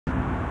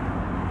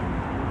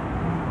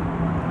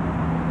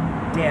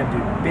Damn,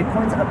 dude.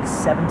 Bitcoin's up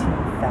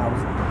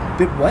 17,000.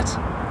 Bit what?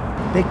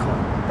 Bitcoin.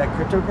 That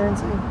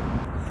cryptocurrency?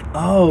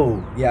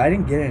 Oh, yeah, I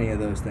didn't get any of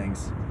those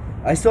things.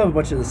 I still have a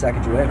bunch of the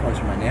Sacagawea coins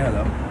from my Nana,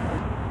 though.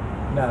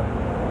 No.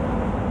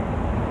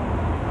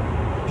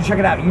 You check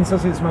it out. You can still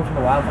see the smoke from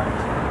the wildfires.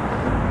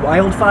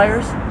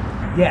 Wildfires?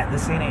 Yeah, the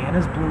Santa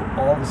Anas blew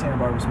all the Santa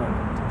Barbara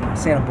smoke.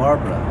 Santa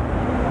Barbara.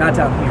 Not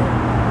down here.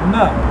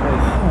 No.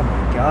 Oh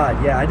my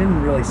god, yeah, I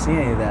didn't really see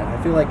any of that.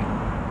 I feel like,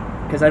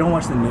 because I don't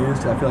watch the news,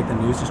 because I feel like the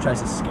news just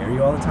tries to scare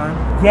you all the time.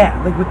 Yeah,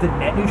 like with the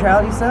net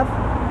neutrality stuff.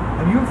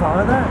 Have you been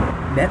following that?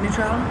 Net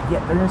neutrality? Yeah,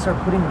 they're going to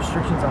start putting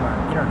restrictions on our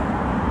internet.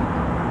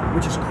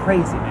 Which is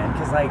crazy, man,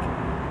 because, like,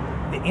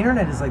 the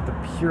internet is, like, the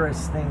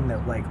purest thing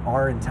that, like,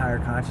 our entire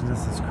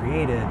consciousness has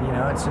created, you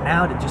know? And so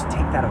now to just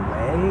take that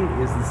away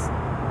is this,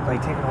 like,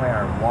 taking away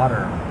our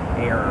water,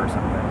 air, or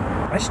something.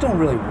 I just don't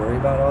really worry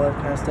about all that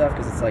kind of stuff,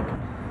 because it's, like,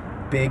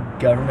 big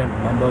government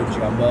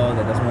mumbo-jumbo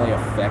that doesn't really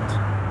affect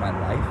my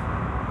life.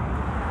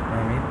 You know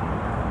what I mean?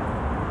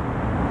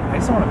 I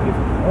just don't want to pay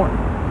for porn.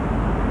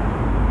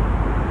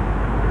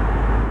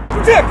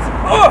 Protect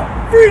our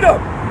freedom!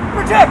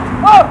 Protect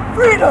our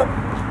freedom!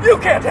 You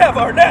can't have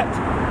our net!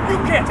 You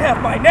can't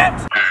have my net!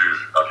 Dude,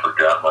 I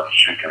forgot my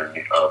chicken in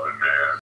the oven, man.